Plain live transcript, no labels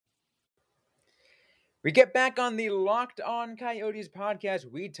We get back on the Locked On Coyotes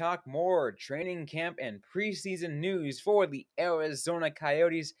podcast. We talk more training camp and preseason news for the Arizona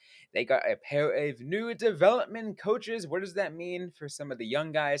Coyotes. They got a pair of new development coaches. What does that mean for some of the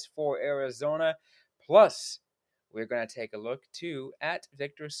young guys for Arizona? Plus, we're going to take a look too at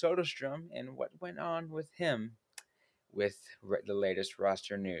Victor Soderstrom and what went on with him with the latest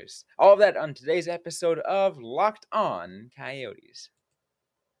roster news. All of that on today's episode of Locked On Coyotes.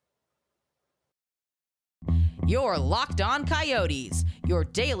 You're Locked On Coyotes, your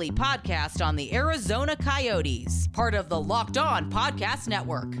daily podcast on the Arizona Coyotes, part of the Locked On Podcast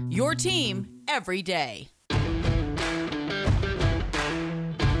Network, your team every day.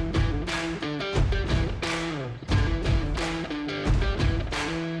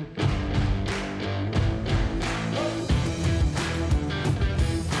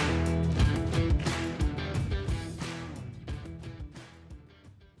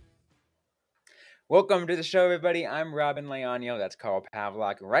 Welcome to the show, everybody. I'm Robin Leonio. That's Carl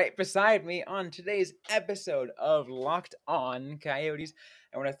Pavlak. Right beside me on today's episode of Locked On Coyotes.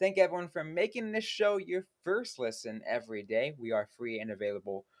 I want to thank everyone for making this show your first listen every day. We are free and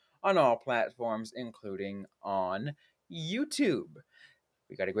available on all platforms, including on YouTube.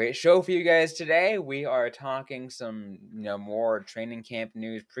 We got a great show for you guys today. We are talking some, more training camp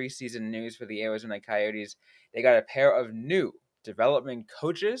news, preseason news for the Arizona Coyotes. They got a pair of new development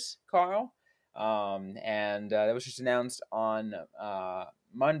coaches, Carl. And that was just announced on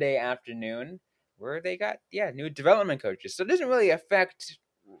Monday afternoon, where they got new development coaches. So it doesn't really affect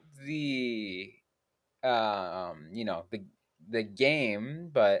the the game,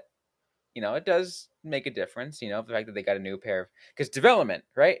 but it does make a difference. The fact that they got a new pair of, because development,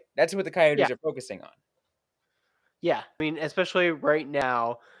 right? That's what the Coyotes are focusing on. Yeah, I mean, especially right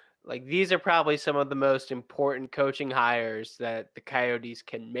now, like these are probably some of the most important coaching hires that the Coyotes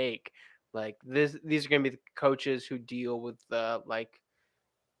can make. Like these are going to be the coaches who deal with the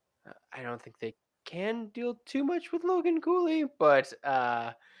I don't think they can deal too much with Logan Cooley, but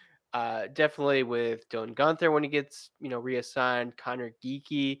definitely with Dylan Guenther when he gets reassigned, Connor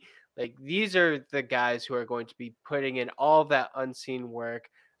Geeky. Like these are the guys who are going to be putting in all that unseen work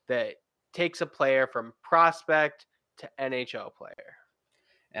that takes a player from prospect to NHL player.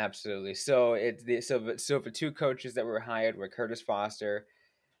 Absolutely. So the two coaches that were hired were Curtis Foster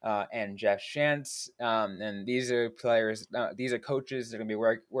and Jeff Shantz, and these are players. These are coaches that are going to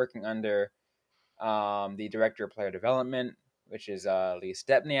be working under the director of player development, which is Lee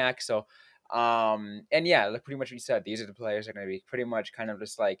Stepniak. So, like pretty much what you said, these are the players that are going to be pretty much kind of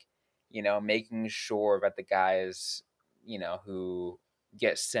just like, making sure that the guys, who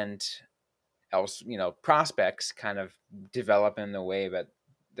get sent prospects kind of develop in the way that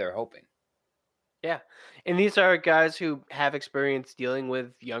they're hoping. Yeah, and these are guys who have experience dealing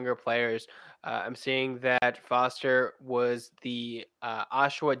with younger players. I'm seeing that Foster was the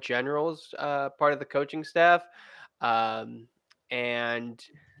Oshawa Generals part of the coaching staff, and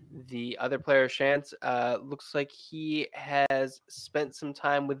the other player, Shantz, looks like he has spent some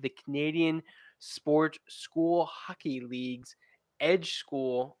time with the Canadian Sport School Hockey League's Edge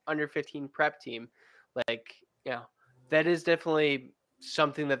School under 15 prep team. That is definitely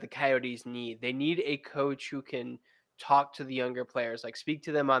something that the Coyotes need. They need a coach who can talk to the younger players, like speak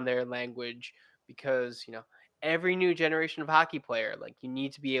to them on their language, because every new generation of hockey player, like you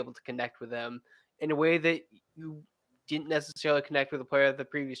need to be able to connect with them in a way that you didn't necessarily connect with a player of the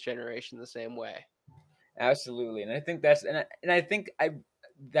previous generation the same way. Absolutely, and I think that's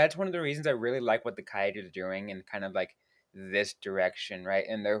one of the reasons I really like what the Coyotes are doing, and kind of like this direction, right?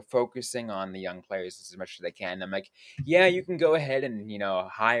 And they're focusing on the young players as much as they can. I'm like, yeah, you can go ahead and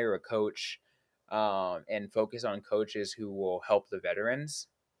hire a coach, and focus on coaches who will help the veterans.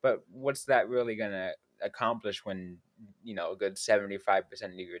 But what's that really gonna accomplish when a good 75%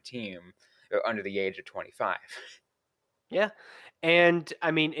 of your team are under the age of 25? Yeah. And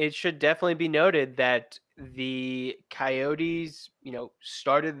I mean, it should definitely be noted that the Coyotes,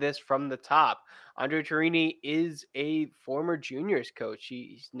 started this from the top. Andre Torini is a former juniors coach.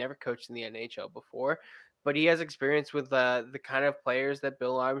 He's never coached in the NHL before, but he has experience with the kind of players that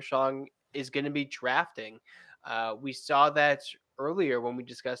Bill Armstrong is going to be drafting. We saw that earlier when we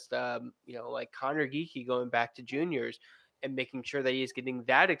discussed, like Connor Geeky going back to juniors and making sure that he's getting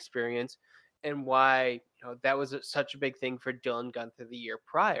that experience, and why that was such a big thing for Dylan Guenther the year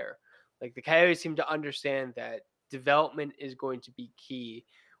prior. Like the Coyotes seem to understand that development is going to be key,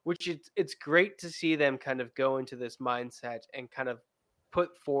 which it's great to see them kind of go into this mindset and kind of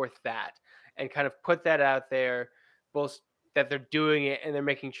put forth that and kind of put that out there, both that they're doing it and they're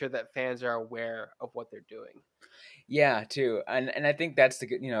making sure that fans are aware of what they're doing. Yeah, too, and I think that's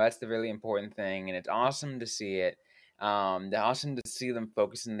that's the really important thing, and it's awesome to see it. They're awesome to see them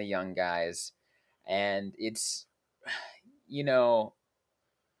focusing the young guys, and it's you know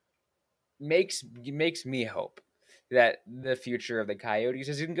makes me hope that the future of the Coyotes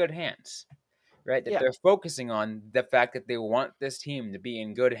is in good hands. Right, that Yeah, they're focusing on the fact that they want this team to be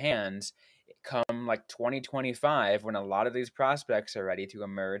in good hands come like 2025 when a lot of these prospects are ready to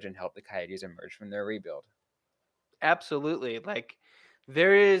emerge and help the Coyotes emerge from their rebuild. absolutely. Like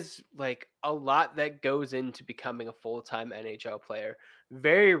there is like a lot that goes into becoming a full-time NHL player.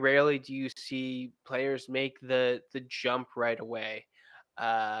 Very rarely do you see players make the jump right away.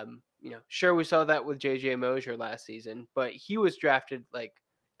 Sure, we saw that with JJ Mosier last season, but he was drafted like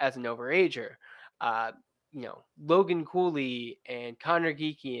as an overager. Uh, Logan Cooley and Connor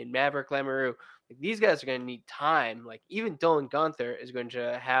Geeky and Maverick Lamoureux, like these guys are going to need time. Like even Dylan Gunther is going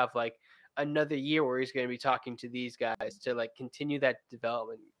to have like another year where he's going to be talking to these guys to like continue that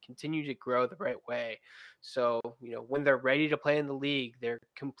development, continue to grow the right way. So, when they're ready to play in the league, they're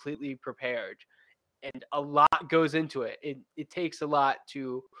completely prepared. And a lot goes into it. It takes a lot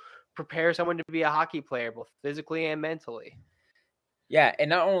to prepare someone to be a hockey player, both physically and mentally. Yeah, and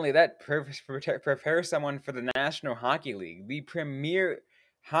not only that, prepare someone for the National Hockey League, the premier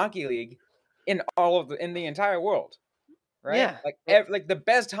hockey league in the entire world. Right, Yeah. like the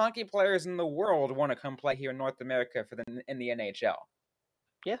best hockey players in the world want to come play here in North America in the NHL.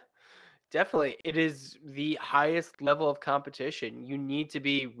 Yeah. Definitely. It is the highest level of competition. You need to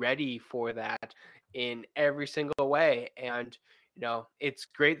be ready for that in every single way. And, it's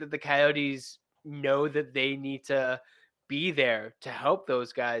great that the Coyotes know that they need to be there to help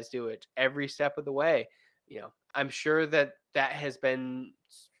those guys do it every step of the way. I'm sure that that has been,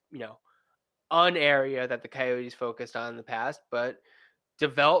 an area that the Coyotes focused on in the past, but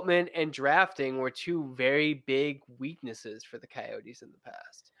development and drafting were two very big weaknesses for the Coyotes in the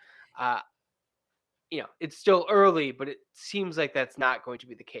past. Uh, it's still early, but it seems like that's not going to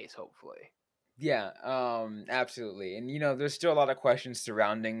be the case, hopefully. Yeah, absolutely. And there's still a lot of questions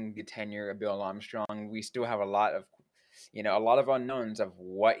surrounding the tenure of Bill Armstrong. We still have a lot of unknowns of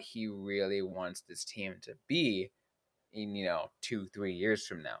what he really wants this team to be in 2-3 years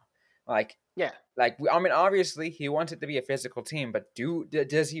from now. Like, Yeah. I mean, obviously he wants it to be a physical team, but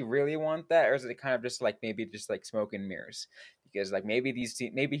does he really want that, or is it kind of just like maybe just like smoke and mirrors? Because like maybe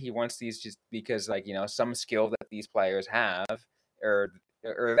maybe he wants these just because like some skill that these players have, or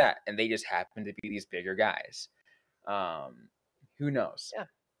that, and they just happen to be these bigger guys. Who knows? Yeah.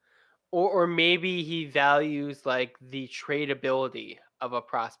 Or maybe he values like the tradability of a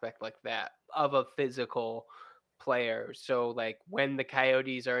prospect like that, of a physical player. So like when the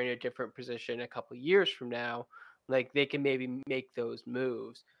Coyotes are in a different position a couple years from now, like they can maybe make those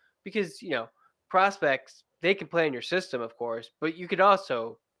moves. Because, prospects, they can play in your system, of course, but you could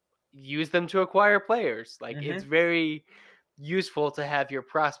also use them to acquire players. Like it's Mm-hmm. very useful to have your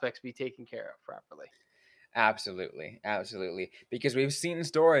prospects be taken care of properly. Absolutely, absolutely. Because we've seen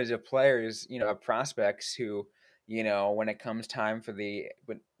stories of players, of prospects who, when it comes time for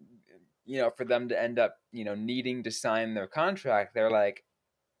for them to end up, needing to sign their contract, they're like,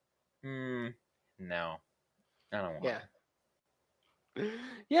 no, I don't want Yeah. to.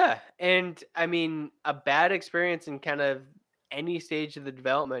 Yeah, and I mean, a bad experience in kind of any stage of the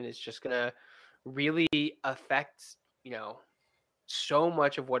development is just gonna really affect, so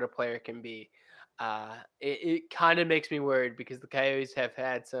much of what a player can be. It kind of makes me worried because the Coyotes have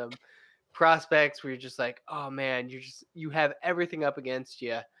had some prospects where you're just like, oh man, you have everything up against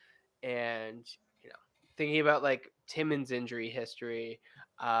you, and thinking about like Timmins' injury history,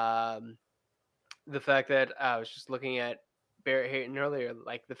 um, the fact that I was just looking at Barrett Hayton earlier,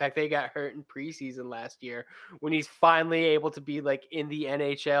 like the fact that he got hurt in preseason last year when he's finally able to be like in the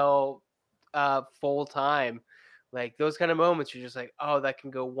NHL full time. Like those kind of moments, you're just like, oh, that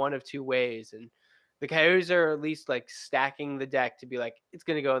can go one of two ways. And the Coyotes are at least like stacking the deck to be like, it's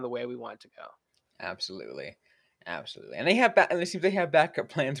going to go in the way we want it to go. Absolutely, absolutely. And and it seems they have backup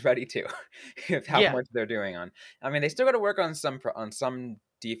plans ready too, of how Yeah. much they're doing on. I mean, they still got to work on some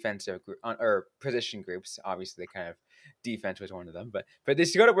defensive or position groups. Obviously, kind of defense was one of them, but they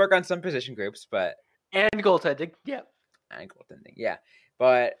still got to work on some position groups. But And goaltending. Yeah. and goaltending, yeah.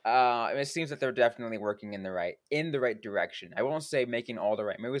 But it seems that they're definitely working in the right direction. I won't say making all the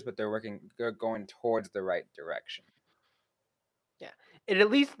right moves, but they're going towards the right direction. Yeah. It at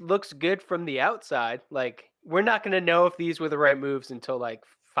least looks good from the outside. Like, we're not going to know if these were the right moves until like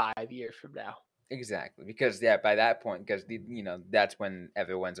 5 years from now. Exactly, because by that point, because that's when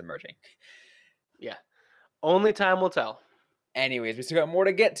everyone's emerging. Yeah. Only time will tell. Anyways, we still got more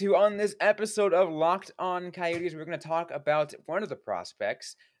to get to on this episode of Locked On Coyotes. We're going to talk about one of the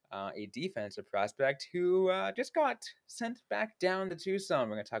prospects, a defensive prospect who just got sent back down to Tucson.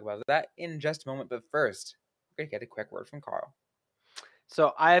 We're going to talk about that in just a moment. But first, we're going to get a quick word from Carl.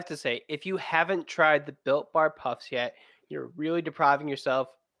 So I have to say, if you haven't tried the Built Bar Puffs yet, you're really depriving yourself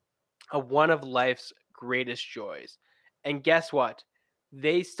of one of life's greatest joys. And guess what?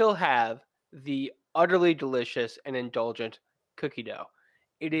 They still have the utterly delicious and indulgent cookie dough.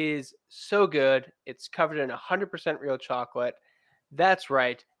 It is so good. It's covered in 100% real chocolate. That's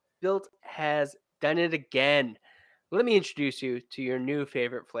right. Built has done it again. Let me introduce you to your new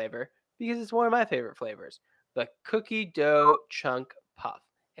favorite flavor because it's one of my favorite flavors, the cookie dough chunk puff.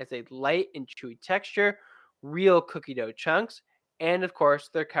 It's a light and chewy texture, real cookie dough chunks, and of course,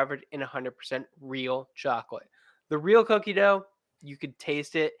 they're covered in 100% real chocolate. The real cookie dough, you could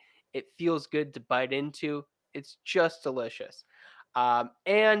taste it. It feels good to bite into. It's just delicious.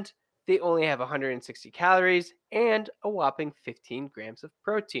 And they only have 160 calories and a whopping 15 grams of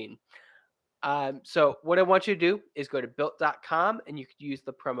protein. So what I want you to do is go to built.com and you could use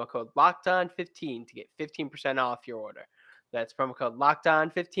the promo code LOCKEDON15 to get 15% off your order. That's promo code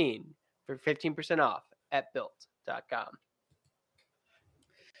LOCKEDON15 for 15% off at built.com.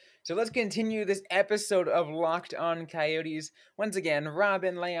 So let's continue this episode of Locked On Coyotes. Once again,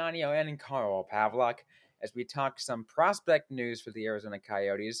 Robin Leonio and Carl Pavlock as we talk some prospect news for the Arizona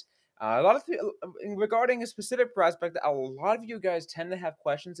Coyotes. Regarding a specific prospect that a lot of you guys tend to have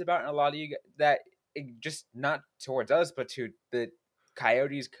questions about, and a lot of you that just not towards us, but to the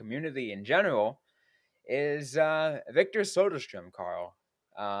Coyotes community in general, is Victor Soderstrom. Carl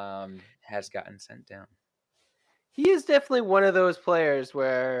has gotten sent down. He is definitely one of those players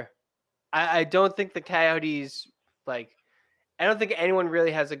where I don't think the Coyotes, I don't think anyone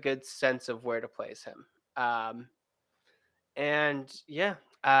really has a good sense of where to place him. I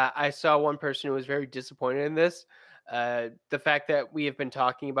saw one person who was very disappointed in this. The fact that we have been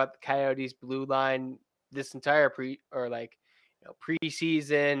talking about the Coyotes blue line this entire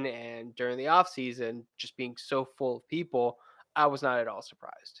preseason and during the offseason just being so full of people, I was not at all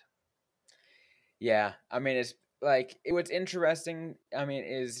surprised. Yeah, I mean, what's interesting,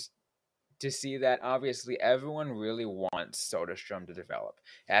 is to see that obviously everyone really wants Soderstrom to develop.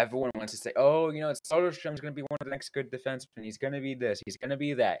 Everyone wants to say, oh, Soderstrom's going to be one of the next good defensemen. He's going to be this. He's going to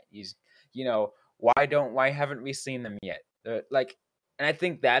be that. He's, why haven't we seen them yet? And I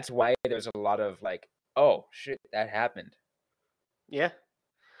think that's why there's a lot of oh, shit, that happened. Yeah.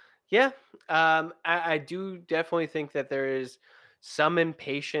 Yeah. I do definitely think that there is some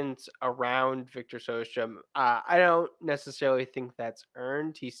impatience around Victor Soderstrom. I don't necessarily think that's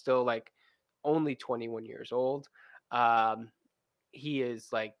earned. He's still only 21 years old. He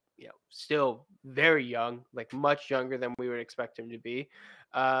is still very young, much younger than we would expect him to be.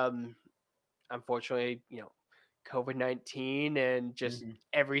 Unfortunately, COVID-19 and just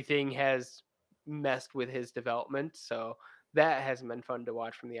everything has messed with his development. So that hasn't been fun to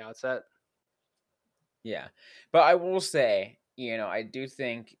watch from the outset. Yeah. But I will say, I do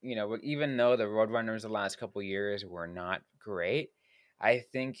think, even though the Roadrunners the last couple years were not great, I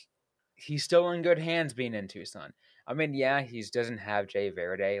think he's still in good hands being in Tucson. I mean, yeah, he doesn't have Jay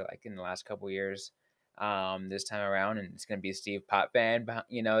Verde in the last couple years this time around, and it's going to be Steve Potvin,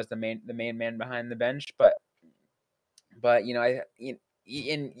 as the main man behind the bench. But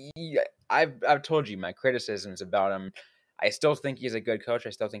I've told you my criticisms about him. I still think he's a good coach.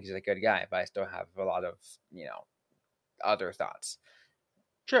 I still think he's a good guy, but I still have a lot of, other thoughts.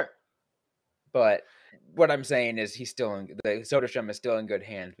 Sure. But what I'm saying is the Soderstrom is still in good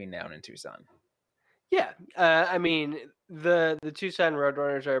hands being down in Tucson. Yeah. The Tucson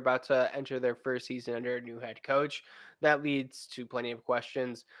Roadrunners are about to enter their first season under a new head coach. That leads to plenty of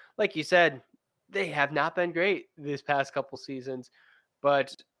questions. Like you said, they have not been great this past couple seasons,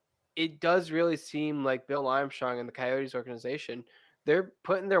 but it does really seem like Bill Armstrong and the Coyotes organization, they're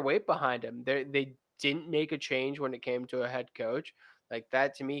putting their weight behind him. They didn't make a change when it came to a head coach.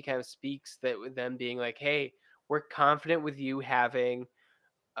 That to me kind of speaks that with them being hey, we're confident with you having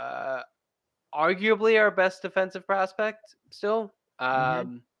arguably our best defensive prospect still.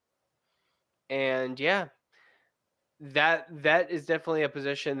 And yeah, that is definitely a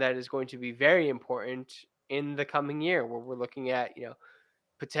position that is going to be very important in the coming year, where we're looking at,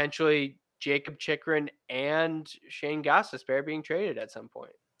 potentially Jacob Chychrun and Shane Gostisbehere being traded at some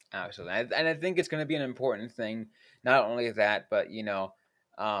point. Absolutely. And I think it's going to be an important thing. Not only that, but,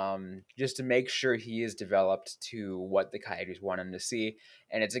 just to make sure he is developed to what the Coyotes want him to see.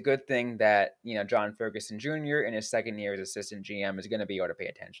 And it's a good thing that, John Ferguson Jr. in his second year as assistant GM is going to be able to pay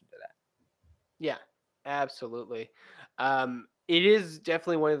attention to that. Yeah, absolutely. It is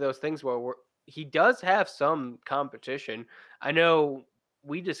definitely one of those things where he does have some competition. I know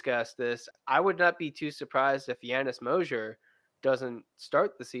we discussed this. I would not be too surprised if Yanis Mosier doesn't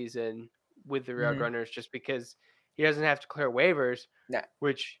start the season with the Mhm. Roadrunners just because he doesn't have to clear waivers, Nah,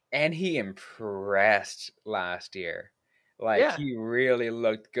 which, and he impressed last year. Like, yeah, he really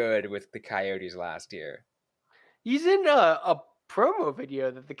looked good with the Coyotes last year. he's in a promo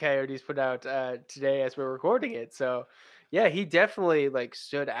video that the Coyotes put out today as we're recording it. So, yeah, he definitely like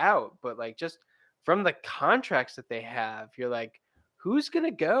stood out. But like just from the contracts that they have, you're like, who's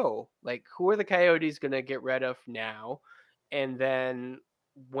gonna go? Like, who are the Coyotes gonna get rid of now? And then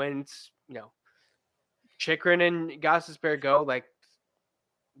once Chikrin and Gostisbehere go, like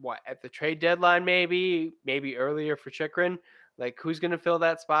what at the trade deadline, maybe earlier for Chikrin. Like, who's gonna fill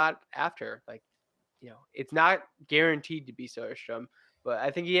that spot after? Like, it's not guaranteed to be Soderstrom, but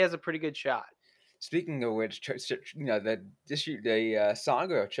I think he has a pretty good shot. Speaking of which, the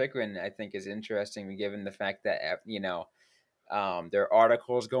saga of Chikrin, I think, is interesting, given the fact that there are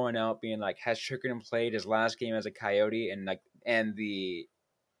articles going out being like, has Chikrin played his last game as a Coyote, and the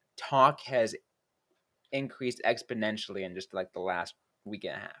talk has increased exponentially in just like the last week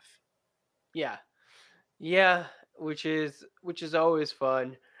and a half. Yeah, yeah, which is always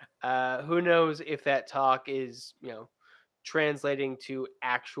fun. Who knows if that talk is translating to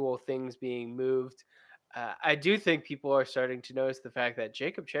actual things being moved. I do think people are starting to notice the fact that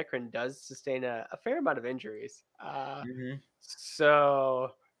Jacob Chikrin does sustain a fair amount of injuries. Mm-hmm.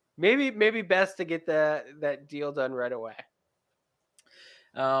 So maybe best to get that deal done right away.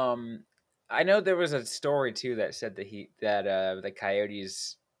 I know there was a story too that said that the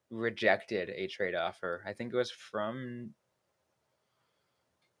Coyotes rejected a trade offer. I think it was from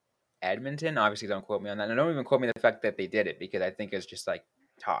Edmonton. Obviously, don't quote me on that. And don't even quote me on the fact that they did it, because I think it's just like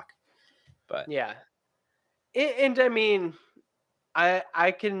talk. But Yeah, and I mean, I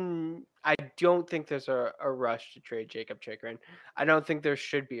don't think there's a rush to trade Jacob Chikrin. I don't think there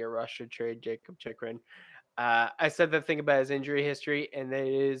should be a rush to trade Jacob Chikrin. I said the thing about his injury history, and it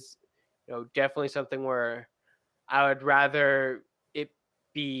is, definitely something where I would rather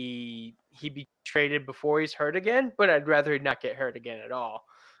he be traded before he's hurt again, but I'd rather he not get hurt again at all.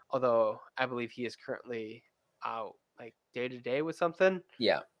 Although I believe he is currently out like day to day with something.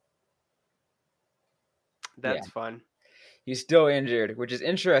 yeah, yeah, That's fun. he's still injured, which is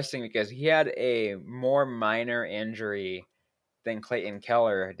interesting because he had a more minor injury than Clayton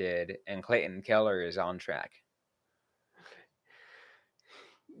Keller did, and Clayton Keller is on track.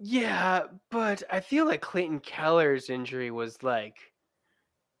 Yeah, but I feel like Clayton Keller's injury was like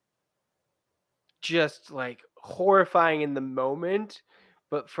just like horrifying in the moment,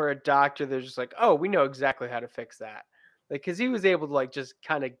 but for a doctor, they're just like, oh, we know exactly how to fix that. Like, because he was able to like just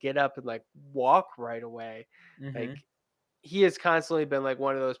kind of get up and like walk right away. Mm-hmm. Like, he has constantly been like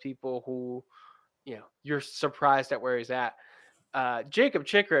one of those people who, you're surprised at where he's at. Jacob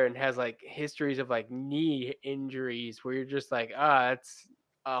Chikrin has like histories of like knee injuries where you're just like, it's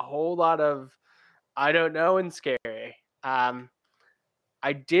a whole lot of I don't know and scary.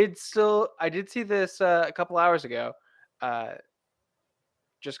 I did see this a couple hours ago. Uh,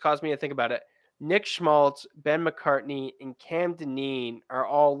 just caused me to think about it. Nick Schmaltz, Ben McCartney, and Cam Dineen are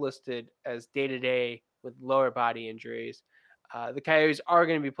all listed as day to day with lower body injuries. The Coyotes are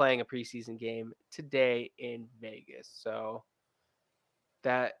going to be playing a preseason game today in Vegas, so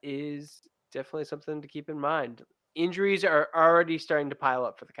that is definitely something to keep in mind. Injuries are already starting to pile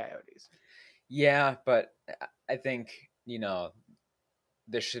up for the Coyotes. Yeah, but I think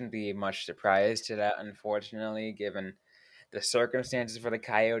there shouldn't be much surprise to that, unfortunately, given the circumstances for the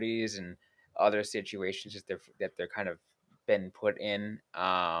Coyotes and other situations that they're kind of been put in.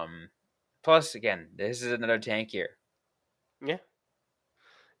 Plus, again, this is another tank year. Yeah,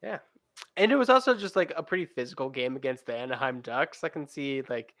 yeah, and it was also just like a pretty physical game against the Anaheim Ducks. I can see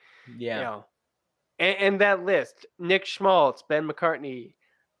like you Yeah, know, and that list: Nick Schmaltz, Ben McCartney,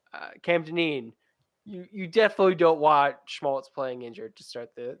 Cam Dineen. You definitely don't want Schmaltz playing injured to start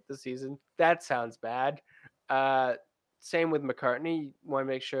the season. That sounds bad. Uh, Same with McCartney. You want to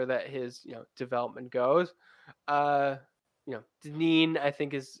make sure that his development goes. Dineen I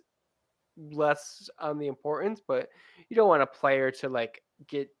think is less on the importance, but you don't want a player to like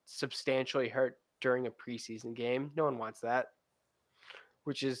get substantially hurt during a preseason game. No one wants that.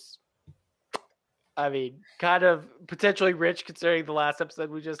 Which is, I mean, kind of potentially rich considering the last episode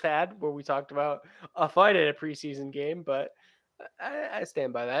we just had where we talked about a fight at a preseason game, but I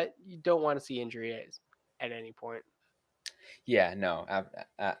stand by that. You don't want to see injuries at any point. yeah, no,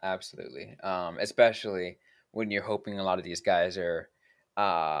 absolutely. Especially when you're hoping a lot of these guys are,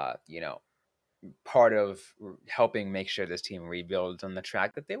 uh, you know, part of helping make sure this team rebuilds on the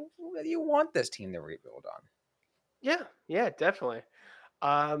track that you want this team to rebuild on. Yeah, definitely.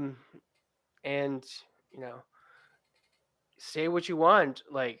 And say what you want,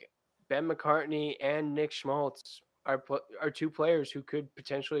 like Ben McCartney and Nick Schmaltz are two players who could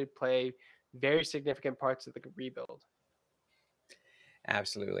potentially play very significant parts of the rebuild.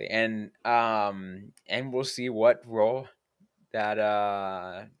 Absolutely, and we'll see what role that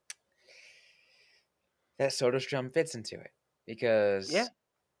Soderstrom fits into it, because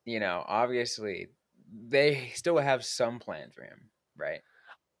obviously they still have some plan for him, right?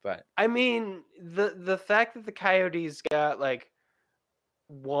 But I mean, the fact that the Coyotes got like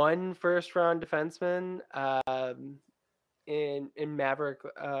one first round defenseman in Maverick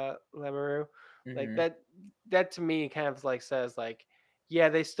Lemeru, like that to me kind of like says like, yeah,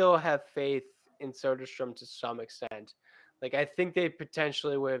 they still have faith in Soderstrom to some extent. Like I think they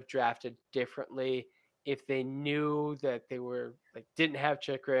potentially would have drafted differently if they knew that they were like didn't have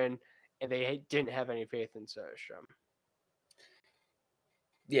Chychrun and they didn't have any faith in Soderstrom.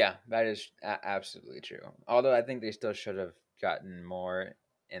 Yeah, that is absolutely true. Although I think they still should have gotten more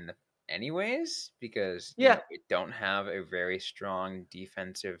in the anyways, because we don't have a very strong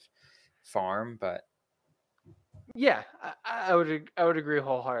defensive farm. But yeah, I would agree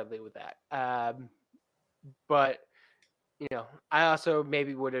wholeheartedly with that. But I also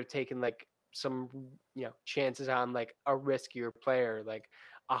maybe would have taken like some chances on like a riskier player, like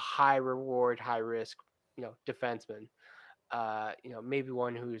a high reward, high risk defenseman. Maybe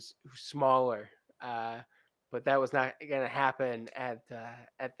one who's smaller. But that was not going to happen at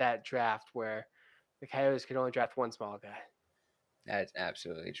that draft where the Coyotes could only draft one small guy. That's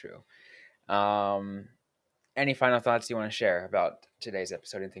absolutely true. Any final thoughts you want to share about today's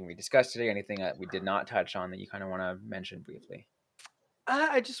episode? Anything we discussed today? Anything that we did not touch on that you kind of want to mention briefly?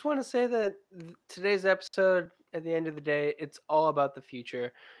 I just want to say that today's episode, at the end of the day, it's all about the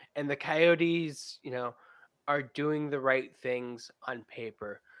future, and the Coyotes, are doing the right things on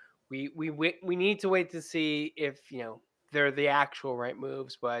paper. We need to wait to see if they're the actual right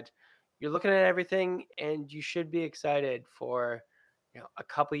moves, but you're looking at everything, and you should be excited for a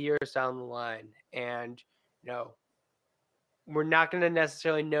couple years down the line, and we're not going to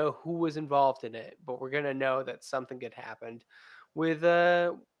necessarily know who was involved in it, but we're going to know that something good happened with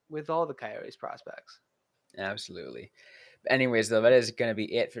all the Coyotes prospects. Absolutely. Anyways, though, that is going to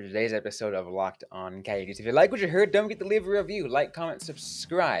be it for today's episode of Locked On Coyotes. If you like what you heard, don't forget to leave a review, like, comment,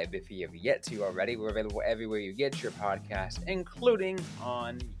 subscribe if you have yet to already. We're available everywhere you get your podcast, including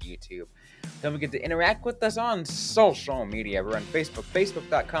on YouTube. Don't forget to interact with us on social media. We're on Facebook,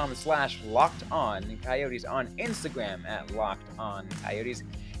 facebook.com/LockedOnCoyotes, on Instagram at LockedOnCoyotes,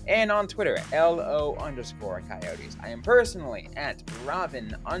 and on Twitter at LO_Coyotes. I am personally at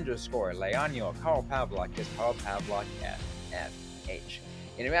Robin_Leonio. Carl Pavlock is Carl Pavlock FH.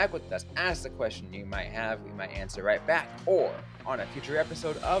 Interact with us, ask the question you might have, we might answer right back, or on a future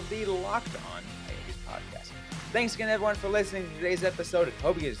episode of the Locked On Coyotes podcast. Thanks again, everyone, for listening to today's episode. I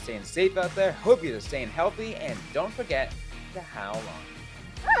hope you're staying safe out there, hope you're staying healthy, and don't forget to howl on.